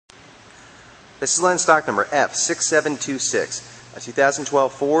This is Lenz stock number F6726, a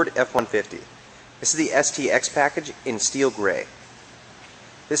 2012 Ford F-150. This is the STX package in steel gray.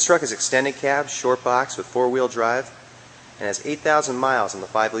 This truck is extended cab, short box with four-wheel drive, and has 8,000 miles on the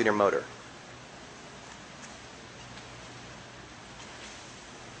 5-liter motor.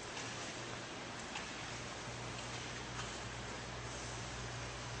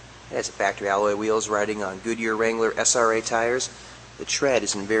 It has factory alloy wheels riding on Goodyear Wrangler SRA tires. The tread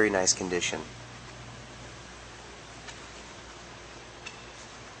is in very nice condition.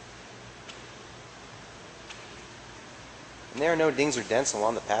 And there are no dings or dents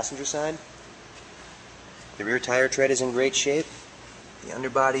along the passenger side. The rear tire tread is in great shape. The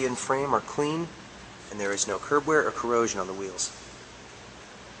underbody and frame are clean, and there is no curb wear or corrosion on the wheels.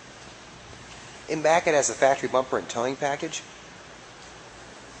 In back it has a factory bumper and towing package.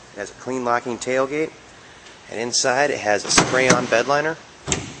 It has a clean locking tailgate, and inside it has a spray-on bed liner.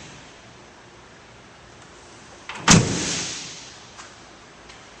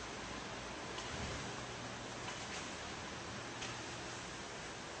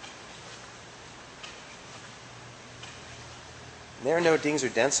 There are no dings or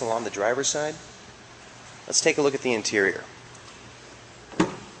dents along the driver's side. Let's take a look at the interior.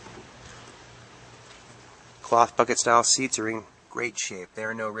 Cloth bucket style seats are in great shape. There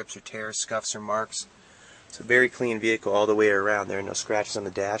are no rips or tears, scuffs or marks. It's a very clean vehicle all the way around. There are no scratches on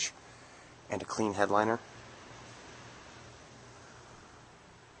the dash, and a clean headliner.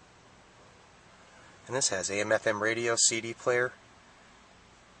 And this has AM/FM radio, CD player,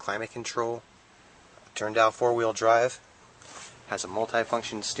 climate control, turned down four-wheel drive. Has a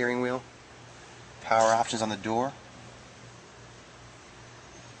multi-function steering wheel, power options on the door.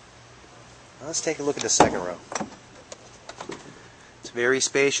 Now let's take a look at the second row. It's very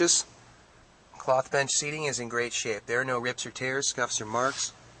spacious. Cloth bench seating is in great shape. There are no rips or tears, scuffs or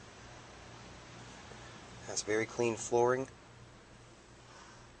marks. It has very clean flooring.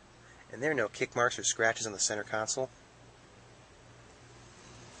 And there are no kick marks or scratches on the center console.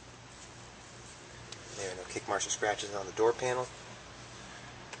 There are no kick marks or scratches on the door panel.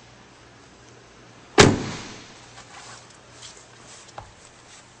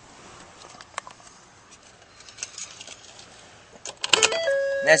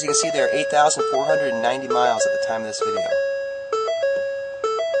 And as you can see, there are 8,490 miles at the time of this video.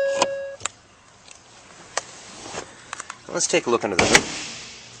 Now let's take a look under the hood.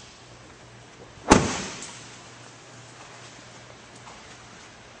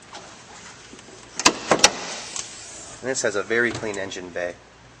 And this has a very clean engine bay.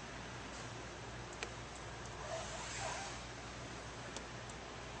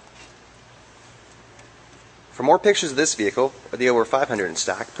 For more pictures of this vehicle, or the over 500 in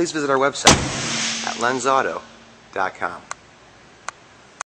stock, please visit our website at lenzauto.com.